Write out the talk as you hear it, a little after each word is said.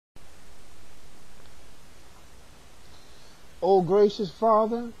O gracious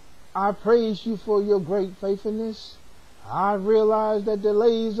Father, I praise you for your great faithfulness. I realize that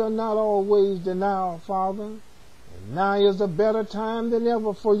delays are not always denial, Father. And now is a better time than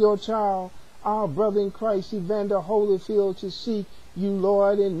ever for your child, our brother in Christ, Evander Holyfield, to seek you,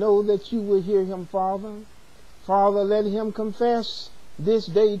 Lord, and know that you will hear him, Father. Father, let him confess this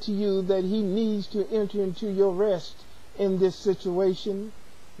day to you that he needs to enter into your rest in this situation.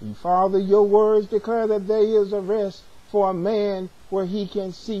 And Father, your words declare that there is a rest for a man where he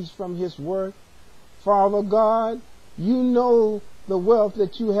can cease from his work. Father God, you know the wealth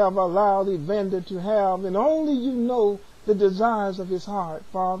that you have allowed Evander to have, and only you know the desires of his heart,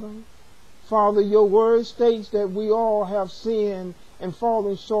 Father. Father, your word states that we all have sinned and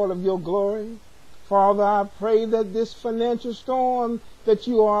fallen short of your glory. Father, I pray that this financial storm that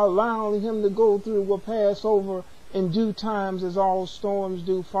you are allowing him to go through will pass over in due times as all storms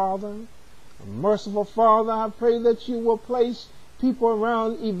do, Father. Merciful Father, I pray that you will place people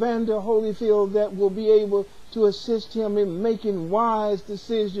around Evander Holyfield that will be able to assist him in making wise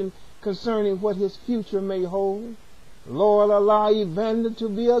decisions concerning what his future may hold. Lord, allow Evander to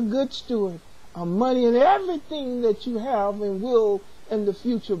be a good steward of money and everything that you have and will in the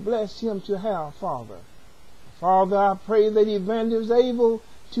future bless him to have, Father. Father, I pray that Evander is able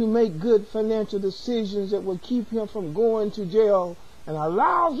to make good financial decisions that will keep him from going to jail, and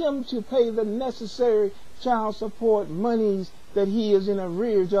allow him to pay the necessary child support monies that he is in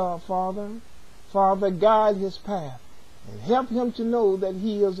arrears of, Father. Father, guide his path and help him to know that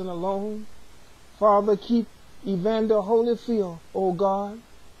he isn't alone. Father, keep Evander Holyfield, O God,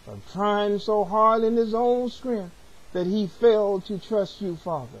 from trying so hard in his own strength that he failed to trust you,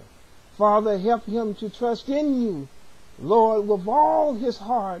 Father. Father, help him to trust in you, Lord, with all his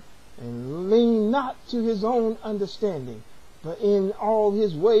heart, and lean not to his own understanding, but in all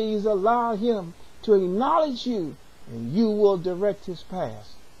his ways allow him to acknowledge you, and you will direct his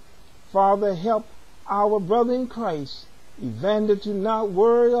path. Father, help our brother in Christ, Evander, to not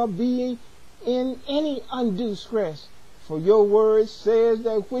worry or be in any undue stress, for your word says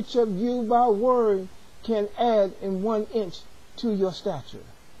that which of you by worry can add in 1 inch to your stature.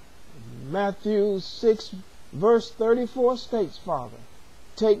 Matthew 6 verse 34 states, Father,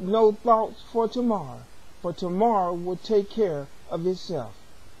 take no thought for tomorrow will take care of itself.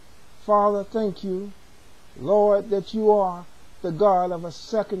 Father, thank you, Lord, that you are the God of a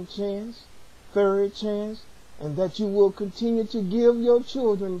second chance, third chance, and that you will continue to give your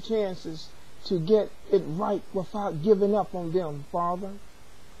children chances to get it right without giving up on them, Father.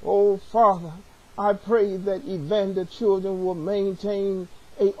 Oh, Father, I pray that Evander children will maintain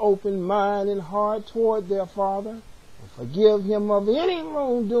an open mind and heart toward their father, and forgive him of any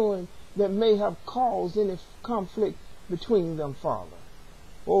wrongdoing that may have caused any conflict between them, Father.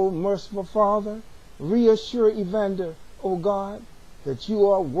 Oh, merciful Father, reassure Evander, O God, that you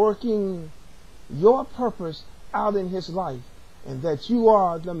are working your purpose out in his life, and that you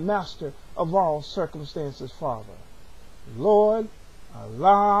are the master of all circumstances, Father. Lord,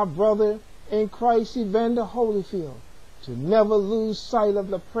 allow our brother in Christ, Evander Holyfield, to never lose sight of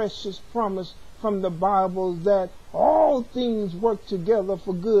the precious promise from the Bible that all things work together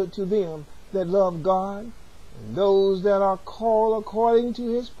for good to them that love God and those that are called according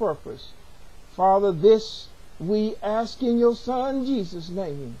to his purpose. Father, this we ask in your Son Jesus'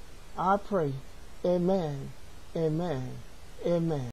 name. I pray. Amen. Amen. Amen.